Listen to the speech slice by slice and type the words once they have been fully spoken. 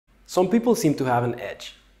Some people seem to have an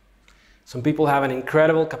edge. Some people have an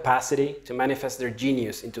incredible capacity to manifest their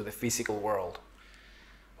genius into the physical world.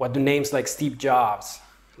 What do names like Steve Jobs,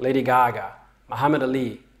 Lady Gaga, Muhammad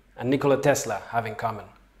Ali, and Nikola Tesla have in common?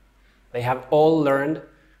 They have all learned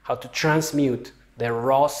how to transmute their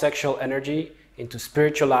raw sexual energy into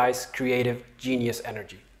spiritualized, creative, genius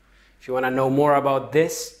energy. If you want to know more about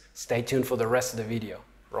this, stay tuned for the rest of the video.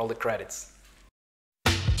 Roll the credits.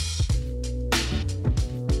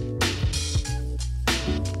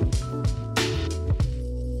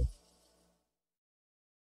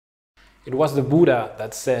 It was the Buddha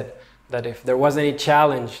that said that if there was any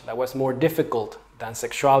challenge that was more difficult than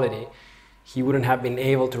sexuality, he wouldn't have been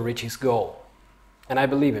able to reach his goal. And I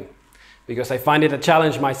believe him, because I find it a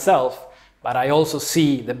challenge myself, but I also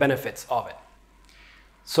see the benefits of it.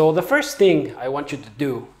 So the first thing I want you to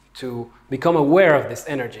do to become aware of this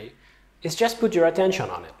energy is just put your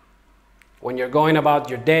attention on it. When you're going about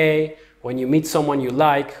your day, when you meet someone you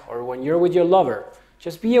like, or when you're with your lover,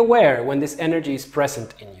 just be aware when this energy is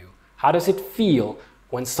present in you. How does it feel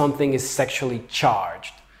when something is sexually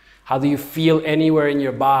charged? How do you feel anywhere in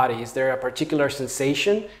your body? Is there a particular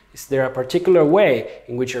sensation? Is there a particular way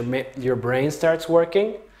in which your brain starts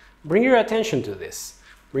working? Bring your attention to this.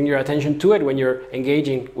 Bring your attention to it when you're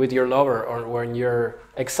engaging with your lover, or when you're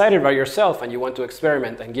excited by yourself and you want to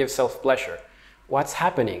experiment and give self-pleasure. What's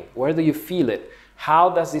happening? Where do you feel it? How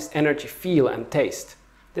does this energy feel and taste?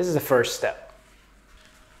 This is the first step.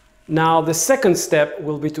 Now, the second step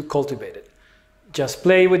will be to cultivate it. Just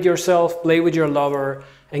play with yourself, play with your lover,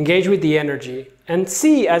 engage with the energy, and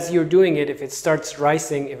see as you're doing it if it starts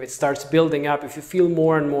rising, if it starts building up, if you feel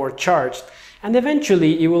more and more charged. And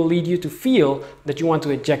eventually it will lead you to feel that you want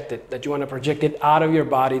to eject it, that you want to project it out of your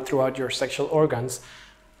body throughout your sexual organs,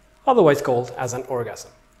 otherwise called as an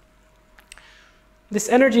orgasm. This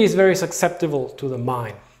energy is very susceptible to the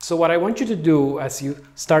mind. So what I want you to do as you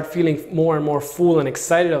start feeling more and more full and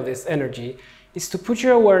excited of this energy is to put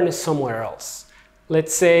your awareness somewhere else.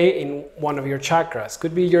 Let's say in one of your chakras,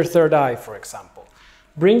 could be your third eye, for example.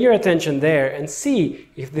 Bring your attention there and see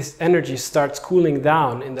if this energy starts cooling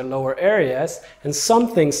down in the lower areas and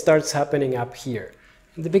something starts happening up here.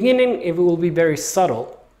 In the beginning, it will be very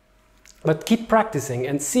subtle, but keep practicing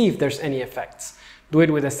and see if there's any effects. Do it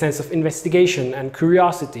with a sense of investigation and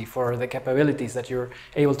curiosity for the capabilities that you're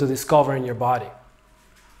able to discover in your body.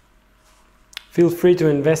 Feel free to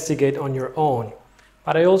investigate on your own,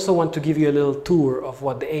 but I also want to give you a little tour of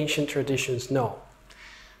what the ancient traditions know.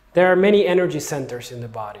 There are many energy centers in the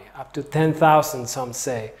body, up to 10,000 some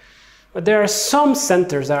say, but there are some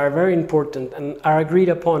centers that are very important and are agreed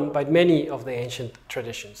upon by many of the ancient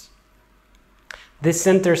traditions. These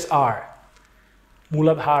centers are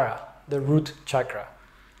Muladhara, the root chakra.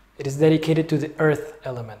 It is dedicated to the earth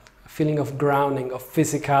element, a feeling of grounding, of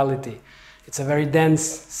physicality. It's a very dense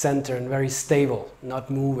center and very stable, not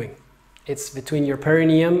moving. It's between your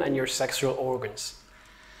perineum and your sexual organs.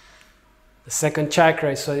 The second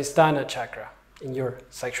chakra is Uddiyana chakra, in your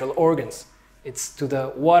sexual organs. It's to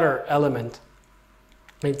the water element.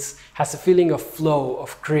 It has a feeling of flow,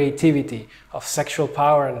 of creativity, of sexual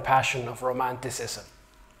power and passion, of romanticism.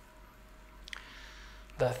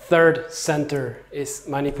 The third center is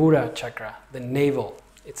Manipura chakra, the navel.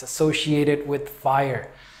 It's associated with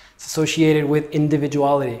fire. It's associated with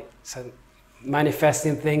individuality, so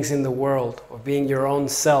manifesting things in the world, or being your own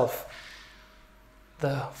self.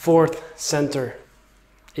 The fourth center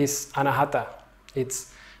is Anahata.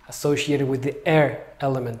 It's associated with the air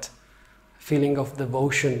element, a feeling of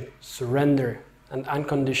devotion, surrender, and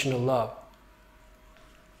unconditional love.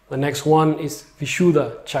 The next one is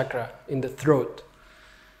Vishuddha chakra in the throat.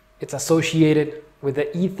 It's associated with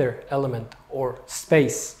the ether element, or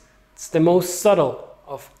space. It's the most subtle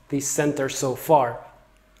of these centers so far.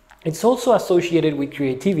 It's also associated with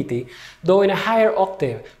creativity, though in a higher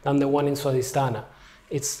octave than the one in Swadhisthana.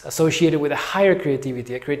 It's associated with a higher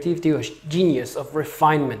creativity, a creativity of genius, of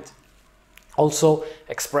refinement, also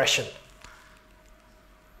expression.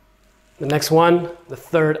 The next one, the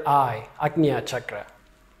third eye, Ajna chakra.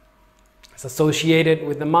 It's associated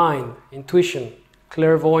with the mind, intuition,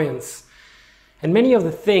 clairvoyance, and many of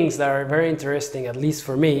the things that are very interesting, at least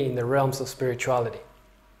for me, in the realms of spirituality.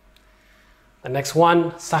 The next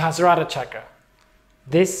one, Sahasrara chakra.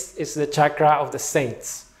 This is the chakra of the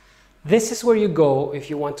saints. This is where you go if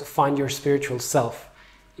you want to find your spiritual self,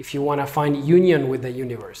 if you want to find union with the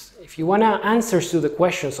universe, if you want answers to the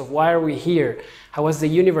questions of why are we here, how was the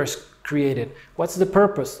universe created, what's the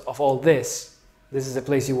purpose of all this, this is the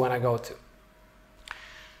place you want to go to.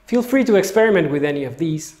 Feel free to experiment with any of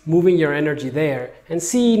these, moving your energy there and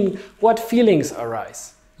seeing what feelings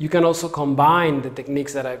arise. You can also combine the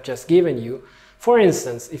techniques that I've just given you. For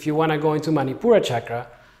instance, if you want to go into Manipura chakra,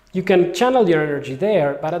 you can channel your energy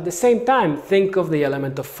there, but at the same time, think of the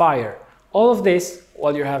element of fire. All of this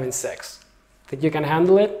while you're having sex. Think you can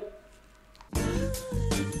handle it?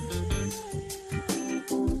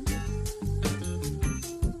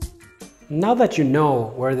 Now that you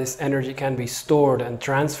know where this energy can be stored and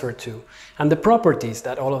transferred to, and the properties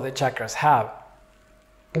that all of the chakras have,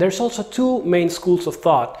 there's also two main schools of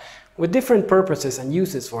thought with different purposes and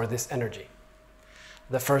uses for this energy.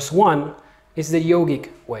 The first one is the Yogic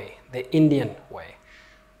way, the Indian way.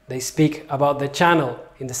 They speak about the channel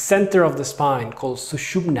in the center of the spine called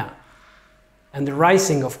Sushumna and the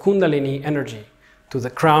rising of Kundalini energy to the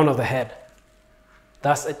crown of the head,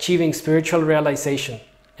 thus achieving spiritual realization,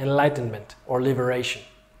 enlightenment, or liberation.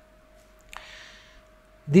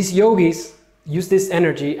 These yogis use this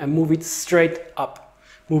energy and move it straight up.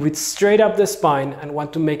 Move it straight up the spine and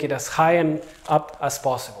want to make it as high and up as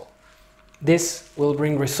possible. This will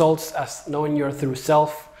bring results as knowing your true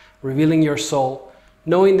self, revealing your soul,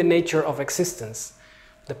 knowing the nature of existence,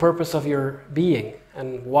 the purpose of your being,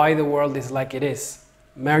 and why the world is like it is,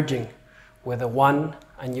 merging with a one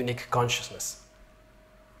and unique consciousness.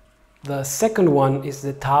 The second one is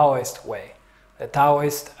the Taoist way. The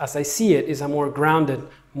Taoist, as I see it, is a more grounded,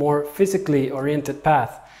 more physically oriented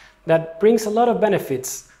path that brings a lot of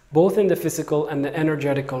benefits both in the physical and the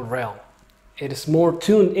energetical realm. It is more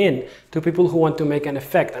tuned in to people who want to make an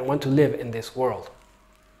effect and want to live in this world.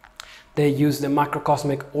 They use the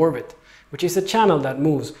Microcosmic Orbit, which is a channel that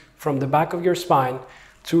moves from the back of your spine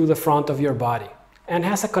through the front of your body and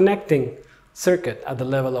has a connecting circuit at the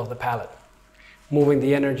level of the palate. Moving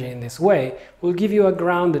the energy in this way will give you a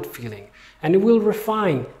grounded feeling, and it will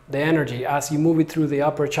refine the energy as you move it through the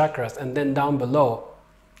upper chakras and then down below,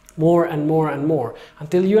 more and more and more,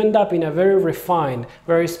 until you end up in a very refined,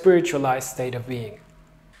 very spiritualized state of being.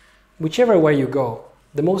 Whichever way you go,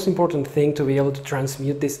 the most important thing to be able to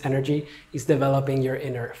transmute this energy is developing your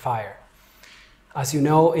inner fire. As you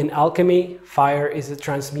know, in alchemy, fire is a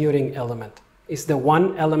transmuting element. It's the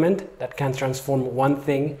one element that can transform one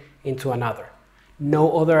thing into another.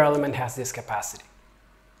 No other element has this capacity.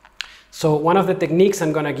 So one of the techniques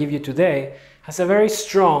I'm going to give you today has a very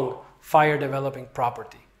strong fire developing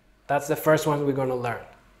property. That's the first one we're going to learn.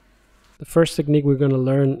 The first technique we're going to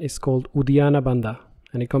learn is called Uddiyana Bandha,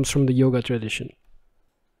 and it comes from the yoga tradition.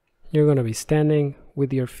 You're going to be standing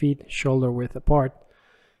with your feet shoulder width apart.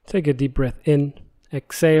 Take a deep breath in,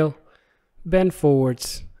 exhale, bend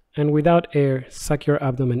forwards, and without air, suck your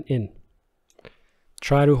abdomen in.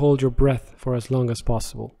 Try to hold your breath for as long as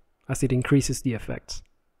possible, as it increases the effects.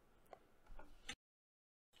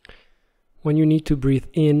 When you need to breathe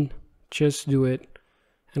in, just do it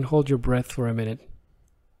and hold your breath for a minute.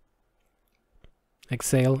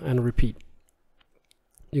 Exhale and repeat.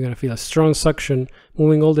 You're going to feel a strong suction,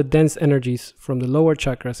 moving all the dense energies from the lower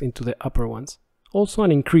chakras into the upper ones. Also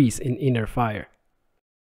an increase in inner fire.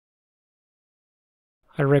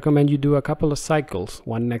 I recommend you do a couple of cycles,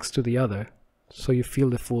 one next to the other, so you feel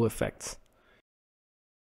the full effects.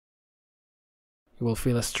 You will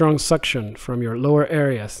feel a strong suction from your lower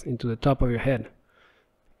areas into the top of your head,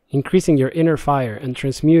 increasing your inner fire and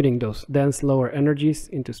transmuting those dense lower energies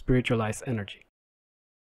into spiritualized energy.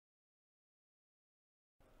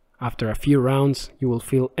 After a few rounds, you will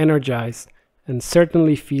feel energized and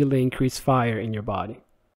certainly feel the increased fire in your body.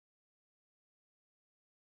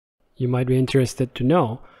 You might be interested to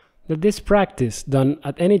know that this practice done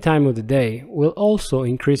at any time of the day will also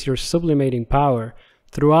increase your sublimating power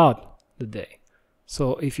throughout the day.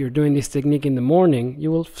 So if you're doing this technique in the morning,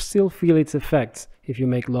 you will still feel its effects if you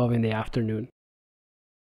make love in the afternoon.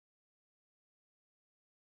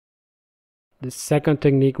 The second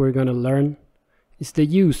technique we're going to learn is the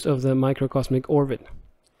use of the Microcosmic Orbit.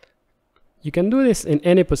 You can do this in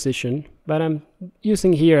any position, but I'm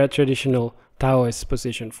using here a traditional Taoist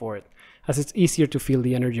position for it, as it's easier to feel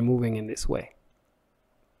the energy moving in this way.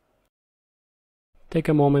 Take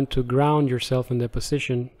a moment to ground yourself in the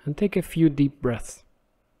position and take a few deep breaths.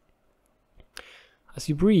 As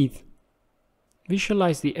you breathe,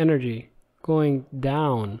 visualize the energy going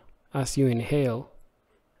down as you inhale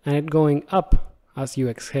and it going up as you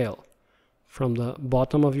exhale, from the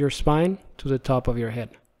bottom of your spine to the top of your head.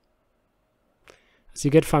 As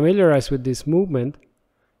you get familiarized with this movement,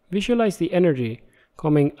 visualize the energy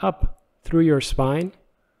coming up through your spine,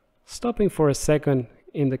 stopping for a second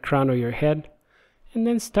in the crown of your head, and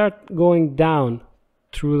then start going down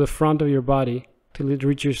through the front of your body till it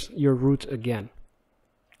reaches your root again.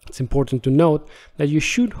 It's important to note that you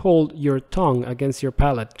should hold your tongue against your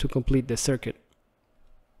palate to complete the circuit.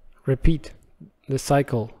 Repeat the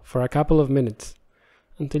cycle for a couple of minutes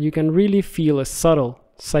until you can really feel a subtle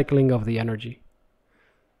cycling of the energy.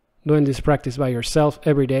 Doing this practice by yourself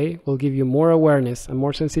every day will give you more awareness and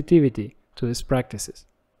more sensitivity to these practices.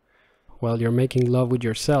 While you're making love with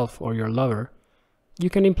yourself or your lover, you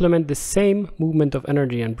can implement the same movement of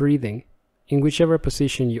energy and breathing in whichever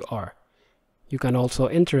position you are. You can also,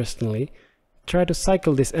 interestingly, try to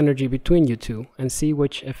cycle this energy between you two and see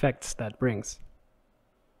which effects that brings.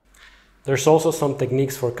 There's also some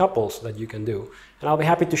techniques for couples that you can do, and I'll be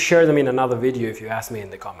happy to share them in another video if you ask me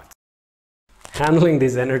in the comments. Handling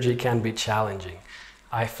this energy can be challenging.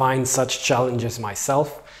 I find such challenges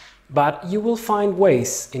myself, but you will find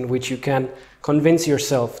ways in which you can convince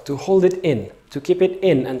yourself to hold it in, to keep it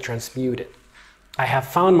in and transmute it. I have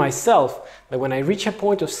found myself that when I reach a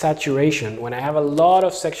point of saturation, when I have a lot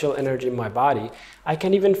of sexual energy in my body, I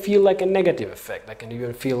can even feel like a negative effect. I can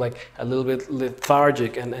even feel like a little bit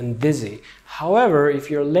lethargic and dizzy. However,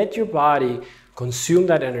 if you let your body consume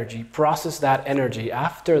that energy, process that energy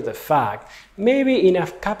after the fact, maybe in a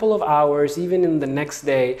couple of hours, even in the next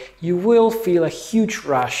day, you will feel a huge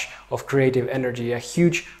rush of creative energy, a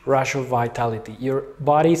huge rush of vitality. Your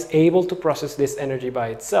body is able to process this energy by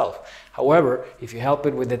itself. However, if you help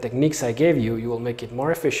it with the techniques I gave you, you will make it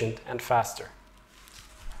more efficient and faster.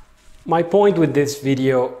 My point with this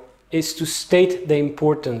video is to state the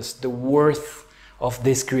importance, the worth of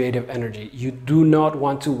this creative energy. You do not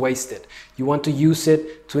want to waste it. You want to use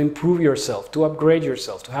it to improve yourself, to upgrade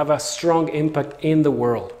yourself, to have a strong impact in the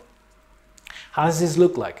world. How does this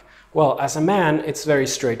look like? Well, as a man, it's very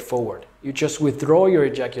straightforward. You just withdraw your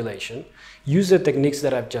ejaculation, use the techniques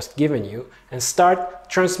that I've just given you, and start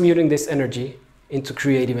transmuting this energy into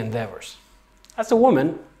creative endeavors. As a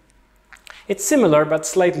woman, it's similar but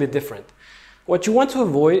slightly different. What you want to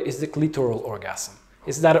avoid is the clitoral orgasm.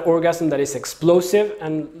 It's that orgasm that is explosive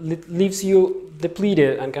and leaves you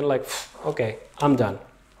depleted and kind of like, okay, I'm done.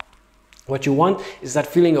 What you want is that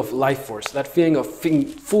feeling of life force, that feeling of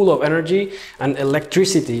full of energy and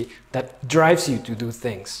electricity that drives you to do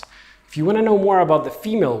things. If you want to know more about the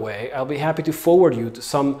female way, I'll be happy to forward you to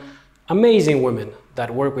some amazing women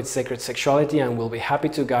that work with sacred sexuality and will be happy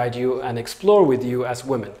to guide you and explore with you as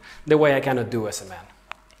women, the way I cannot do as a man.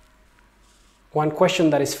 One question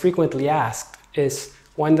that is frequently asked is,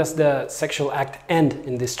 when does the sexual act end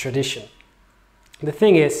in this tradition? The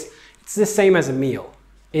thing is, it's the same as a meal.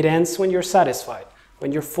 It ends when you're satisfied,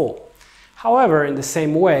 when you're full. However, in the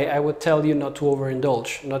same way, I would tell you not to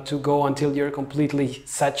overindulge, not to go until you're completely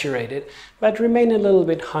saturated, but remain a little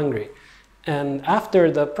bit hungry. And after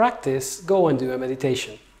the practice, go and do a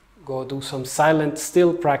meditation. Go do some silent,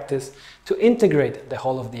 still practice to integrate the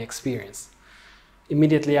whole of the experience.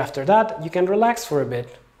 Immediately after that, you can relax for a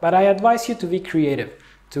bit, but I advise you to be creative,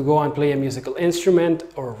 to go and play a musical instrument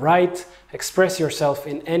or write, express yourself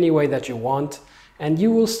in any way that you want, and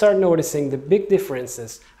you will start noticing the big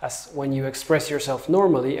differences as when you express yourself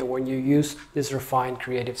normally and when you use this refined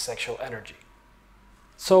creative sexual energy.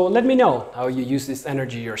 So let me know how you use this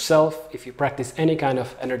energy yourself, if you practice any kind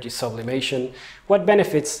of energy sublimation, what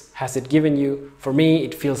benefits has it given you? For me,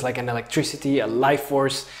 it feels like an electricity, a life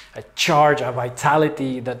force, a charge, a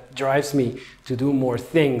vitality that drives me to do more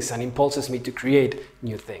things and impulses me to create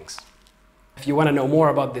new things. If you want to know more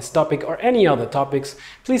about this topic or any other topics,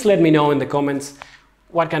 please let me know in the comments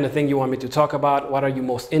what kind of thing you want me to talk about, what are you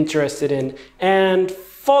most interested in, and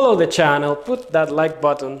follow the channel, put that like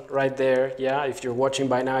button right there. Yeah, if you're watching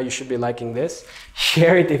by now, you should be liking this.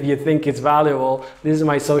 Share it if you think it's valuable. This is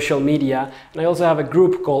my social media, and I also have a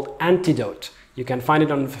group called Antidote. You can find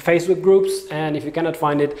it on Facebook groups, and if you cannot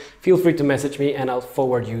find it, feel free to message me and I'll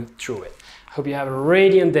forward you through it. I hope you have a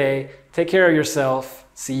radiant day. Take care of yourself.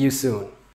 See you soon.